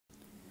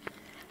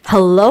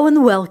Hello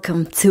and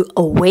welcome to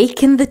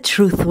Awaken the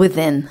Truth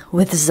Within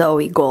with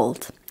Zoey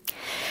Gold.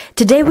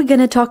 Today we're going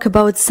to talk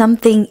about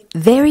something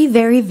very,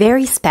 very,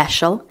 very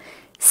special,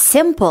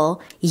 simple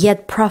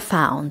yet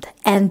profound.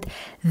 And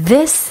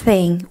this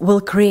thing will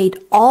create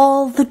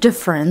all the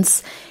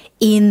difference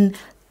in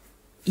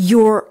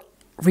your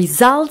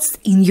results,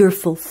 in your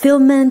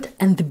fulfillment,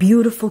 and the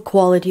beautiful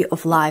quality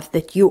of life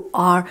that you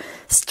are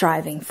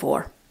striving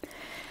for.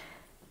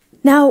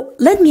 Now,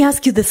 let me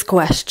ask you this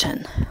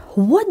question.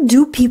 What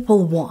do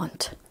people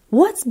want?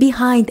 What's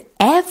behind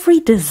every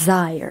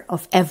desire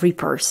of every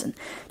person?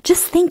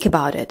 Just think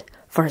about it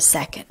for a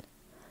second.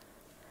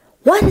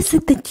 What is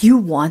it that you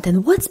want,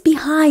 and what's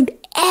behind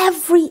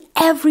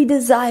every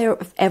desire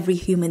of every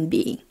human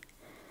being?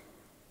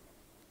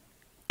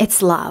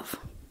 It's love.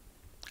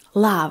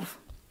 Love.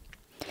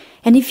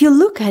 And if you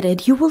look at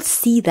it, you will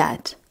see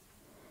that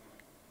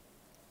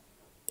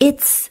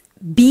it's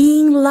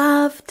being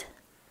loved,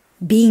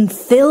 being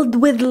filled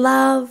with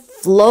love,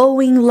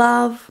 flowing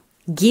love,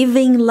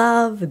 giving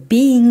love,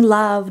 being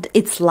loved.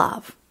 It's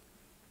love.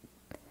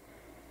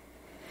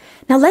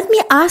 Now let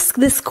me ask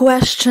this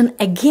question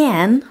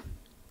again.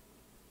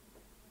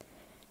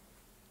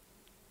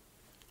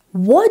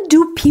 What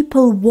do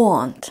people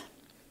want?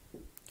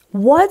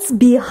 What's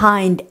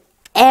behind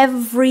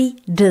every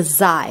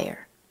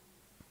desire?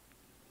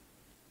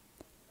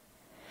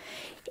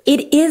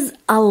 It is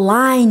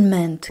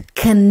alignment,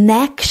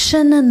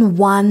 connection, and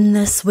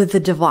oneness with the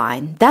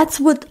divine. That's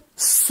what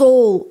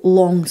soul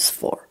longs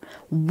for.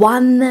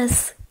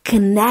 Oneness,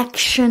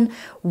 connection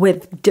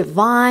with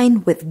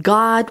divine, with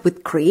God,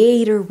 with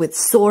creator, with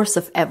source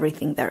of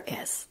everything there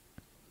is.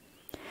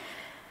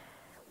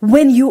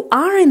 When you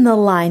are in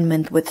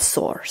alignment with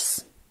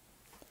source,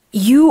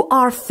 you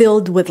are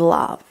filled with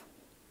love.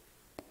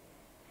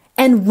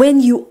 And when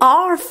you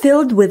are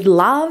filled with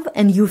love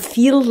and you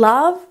feel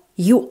love,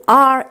 you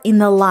are in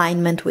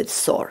alignment with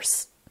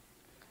source.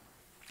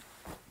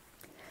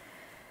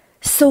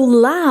 So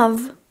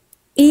love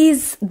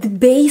is the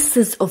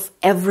basis of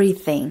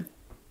everything.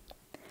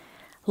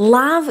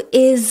 Love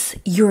is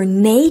your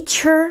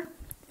nature.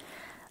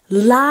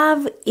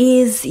 Love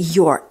is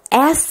your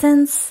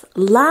essence.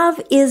 Love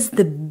is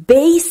the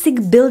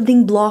basic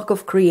building block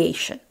of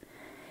creation.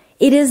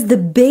 It is the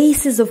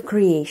basis of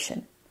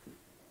creation.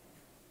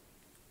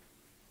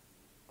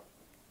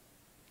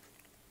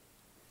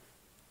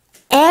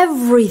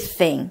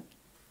 Everything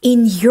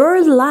in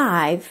your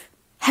life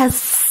has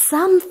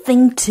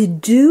something to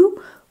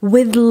do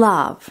with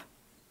love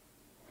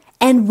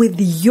and with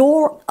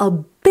your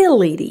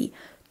ability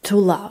to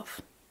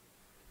love.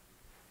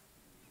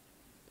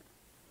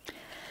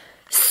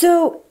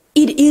 So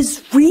it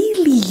is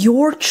really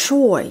your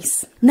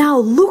choice. Now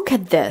look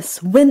at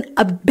this. When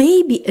a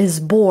baby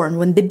is born,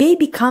 when the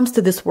baby comes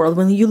to this world,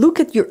 when you look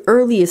at your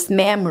earliest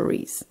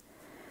memories,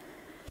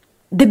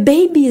 the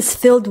baby is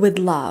filled with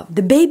love.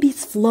 The baby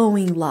is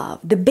flowing love.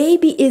 The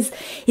baby is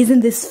in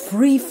this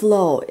free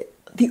flow,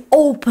 the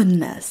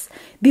openness.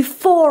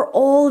 Before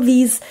all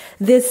this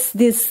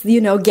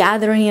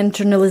gathering,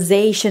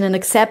 internalization and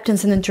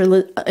acceptance and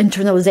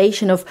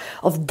internalization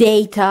of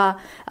data,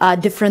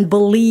 different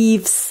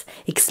beliefs,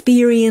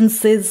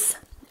 experiences,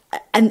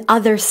 and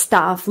other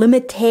stuff,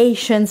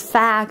 limitations,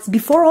 facts.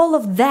 Before all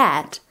of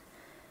that,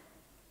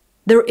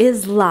 there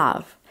is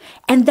love.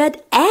 And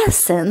that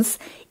essence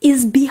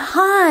is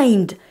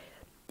behind.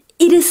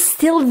 It is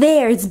still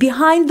there. It's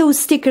behind those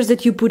stickers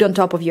that you put on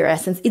top of your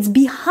essence. It's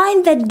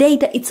behind that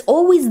data. It's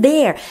always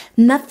there.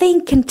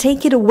 Nothing can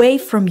take it away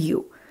from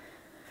you.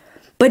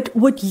 But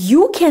what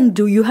you can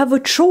do, you have a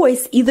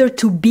choice either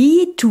to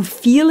be it, to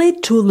feel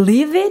it, to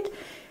live it,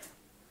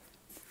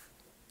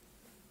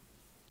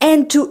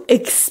 and to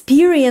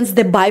experience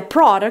the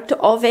byproduct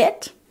of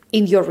it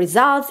in your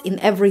results, in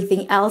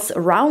everything else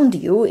around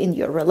you, in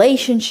your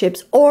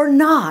relationships, or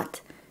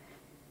not.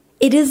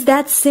 It is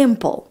that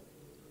simple.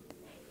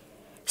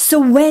 So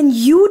when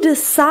you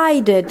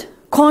decided,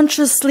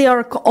 consciously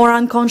or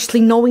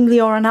unconsciously,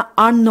 knowingly or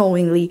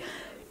unknowingly,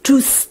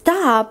 to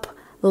stop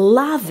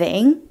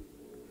loving,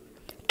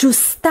 to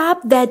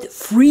stop that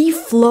free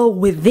flow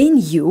within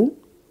you,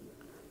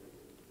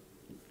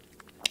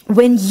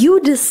 when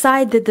you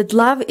decided that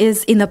love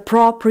is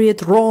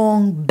inappropriate,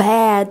 wrong,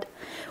 bad,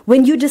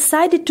 when you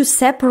decided to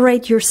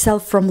separate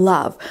yourself from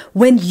love,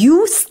 when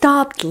you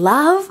stopped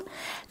love,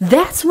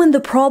 that's when the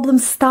problem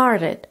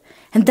started.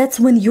 And that's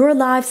when your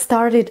life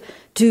started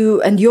to,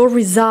 and your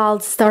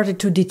results started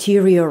to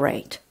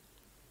deteriorate.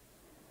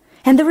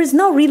 And there is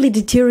no really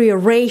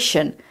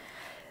deterioration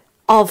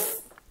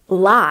of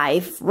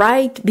life,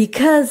 right?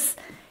 Because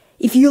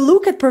if you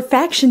look at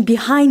perfection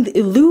behind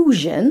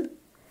illusion,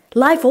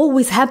 life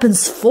always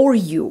happens for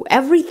you.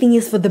 Everything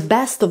is for the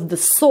best of the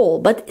soul.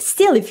 But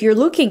still, if you're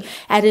looking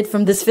at it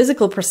from this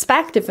physical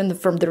perspective and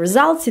from the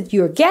results that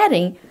you're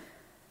getting,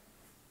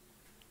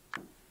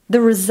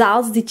 the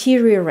results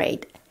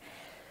deteriorate.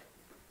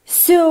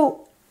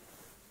 So,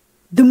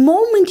 the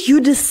moment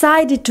you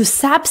decided to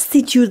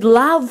substitute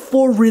love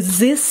for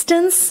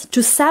resistance,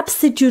 to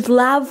substitute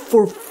love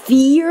for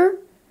fear,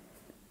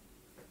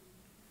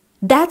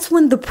 That's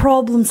when the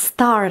problem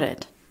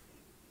started.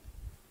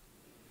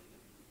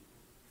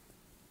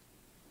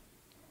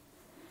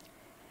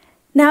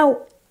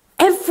 Now,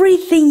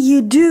 everything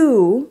you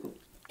do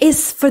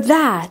is for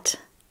that,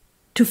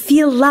 to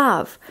feel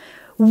love.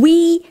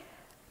 We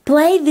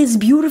play this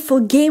beautiful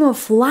game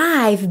of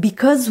life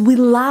because we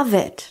love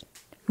it.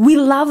 We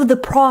love the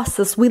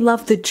process. We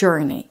love the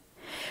journey.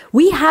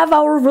 We have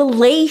our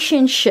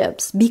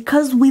relationships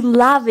because we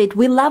love it.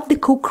 We love the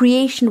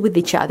co-creation with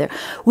each other.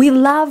 We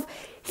love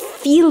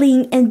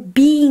feeling and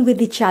being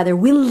with each other.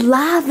 We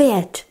love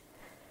it.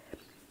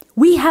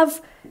 We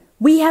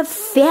have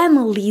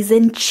families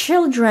and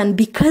children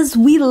because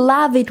we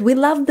love it. We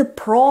love the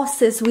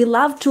process. We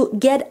love to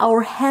get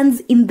our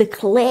hands in the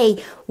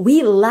clay.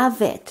 We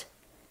love it.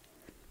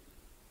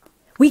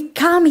 We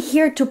come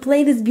here to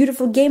play this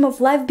beautiful game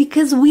of life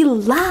because we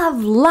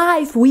love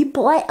life. We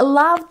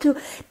love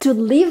to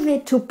live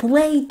it, to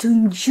play, to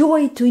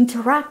enjoy, to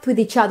interact with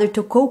each other,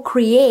 to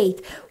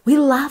co-create. We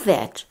love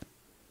it.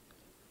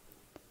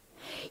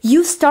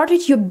 You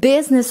started your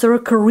business or a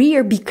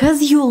career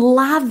because you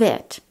love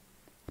it.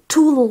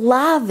 To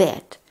love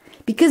it.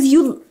 Because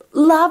you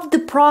love the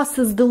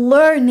process, the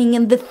learning,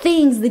 and the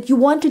things that you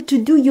wanted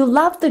to do. You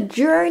love the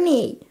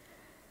journey.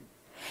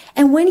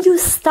 And when you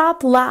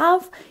stop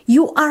love,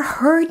 you are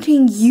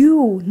hurting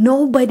you,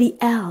 nobody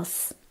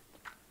else.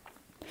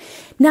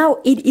 Now,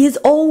 it is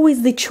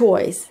always the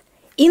choice.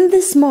 In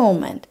this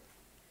moment,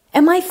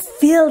 am I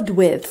filled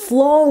with,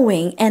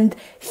 flowing, and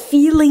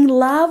feeling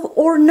love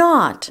or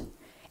not?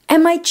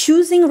 Am I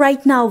choosing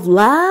right now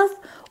love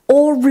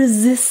or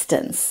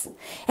resistance?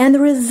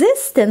 And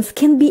resistance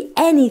can be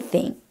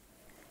anything.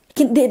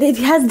 It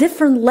has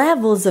different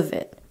levels of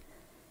it.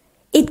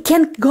 It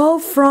can go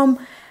from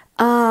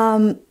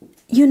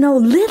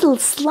little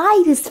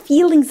slightest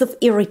feelings of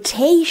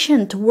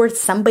irritation towards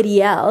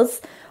somebody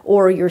else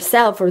or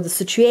yourself or the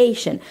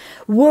situation.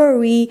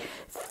 Worry,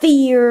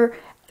 fear,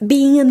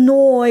 being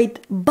annoyed,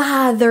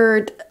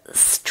 bothered,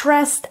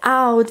 stressed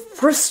out,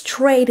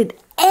 frustrated,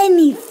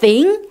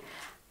 anything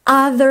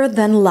other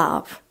than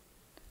love.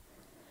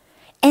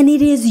 And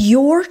it is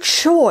your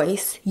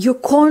choice, your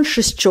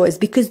conscious choice,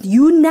 because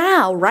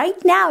right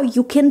now,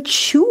 you can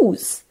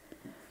choose.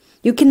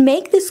 You can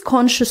make this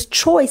conscious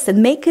choice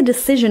and make a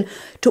decision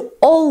to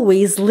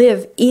always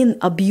live in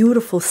a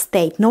beautiful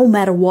state, no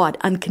matter what,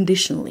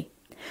 unconditionally.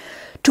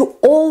 To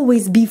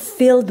always be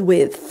filled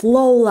with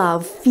flow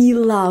love,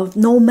 feel love,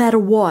 no matter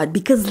what.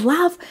 Because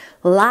love,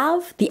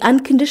 the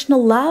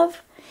unconditional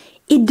love,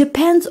 it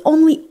depends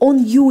only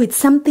on you. It's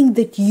something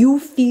that you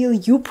feel,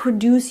 you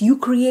produce, you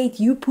create,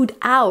 you put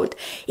out.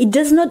 It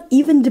does not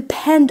even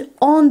depend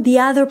on the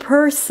other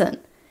person.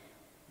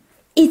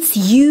 It's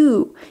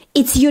you.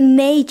 It's your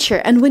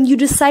nature. And when you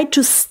decide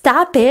to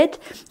stop it,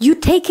 you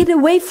take it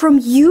away from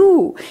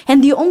you.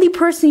 And the only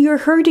person you're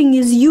hurting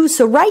is you.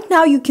 So right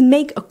now you can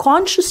make a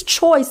conscious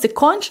choice, a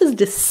conscious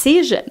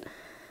decision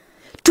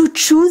to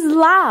choose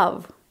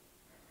love,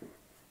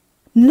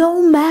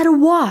 no matter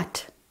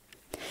what.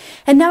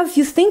 And now if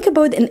you think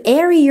about an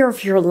area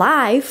of your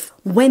life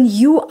when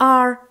you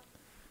are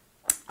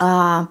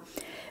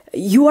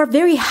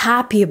very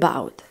happy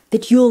about,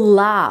 that you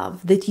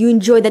love, that you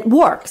enjoy, that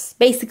works,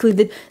 basically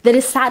that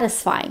is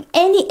satisfying.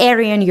 Any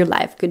area in your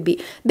life could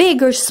be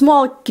big or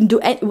small,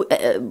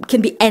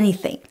 can be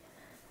anything.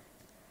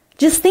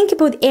 Just think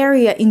about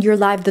area in your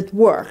life that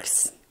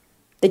works,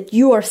 that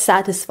you are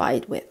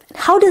satisfied with.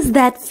 How does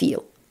that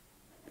feel?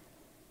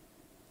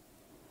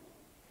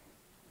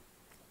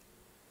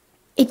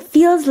 It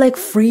feels like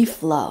free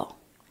flow.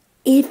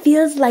 It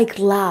feels like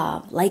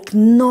love, like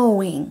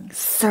knowing,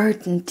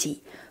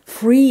 certainty,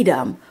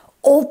 freedom,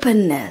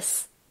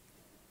 openness.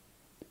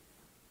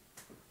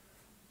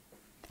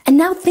 And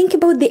now think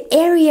about the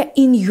area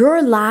in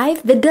your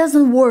life that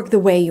doesn't work the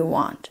way you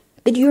want,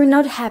 that you're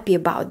not happy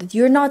about, that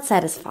you're not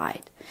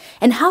satisfied.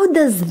 And how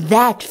does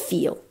that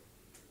feel?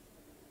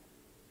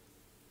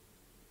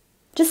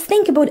 Just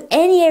think about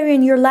any area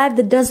in your life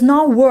that does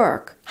not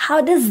work.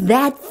 How does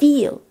that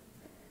feel?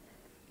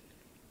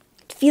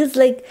 It feels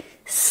like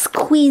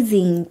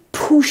squeezing,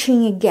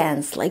 pushing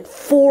against, like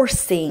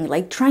forcing,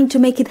 like trying to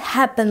make it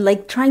happen,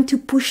 like trying to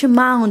push a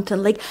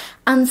mountain, like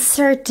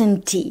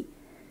uncertainty.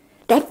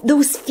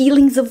 Those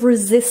feelings of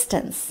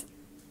resistance.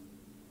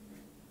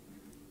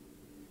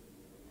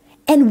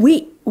 And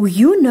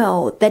you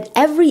know that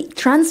every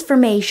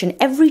transformation,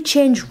 every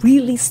change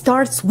really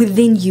starts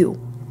within you.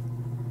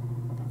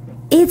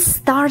 It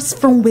starts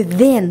from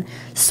within.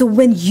 So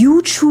when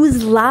you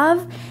choose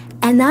love,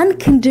 an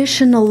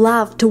unconditional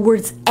love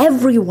towards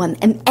everyone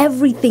and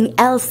everything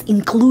else,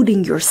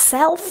 including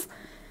yourself,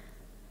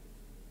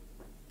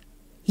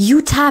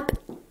 you tap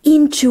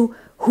into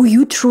who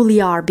you truly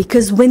are.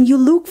 Because when you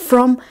look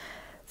from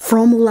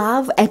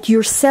love at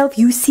yourself,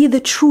 you see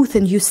the truth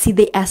and you see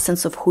the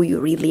essence of who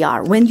you really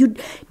are. When you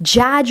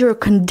judge or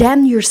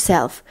condemn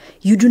yourself,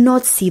 you do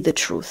not see the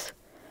truth.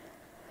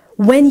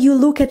 When you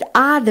look at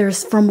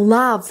others from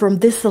love, from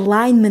this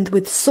alignment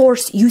with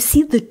Source, you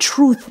see the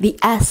truth, the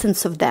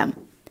essence of them.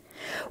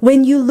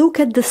 When you look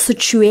at the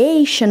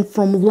situation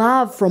from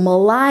love, from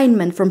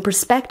alignment, from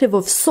perspective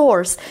of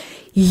source,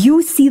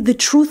 you see the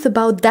truth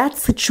about that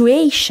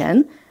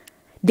situation,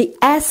 the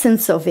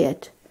essence of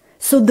it.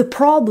 So the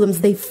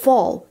problems, they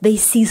fall, they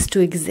cease to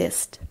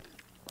exist.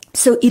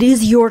 So it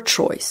is your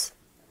choice.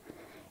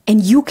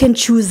 And you can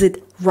choose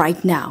it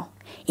right now,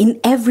 in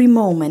every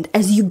moment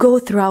as you go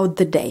throughout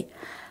the day.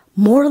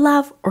 More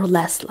love or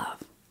less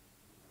love?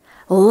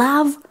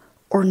 Love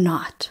or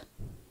not?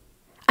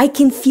 I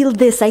can feel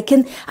this. I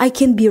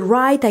can be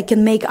right. I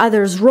can make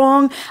others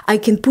wrong. I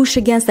can push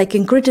against. I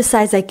can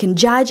criticize. I can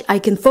judge. I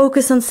can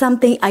focus on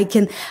something. I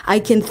can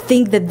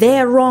think that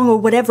they're wrong or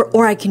whatever,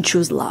 or I can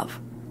choose love.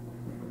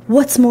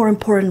 What's more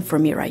important for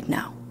me right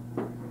now?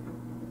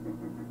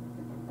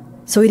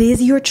 So it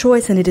is your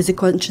choice and it is a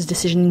conscious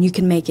decision and you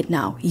can make it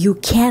now. You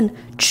can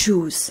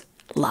choose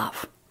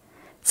love.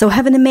 So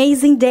have an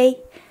amazing day.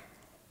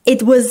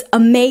 It was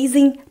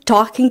amazing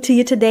talking to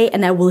you today,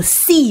 and I will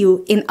see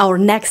you in our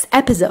next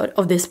episode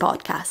of this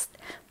podcast.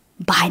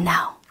 Bye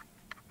now.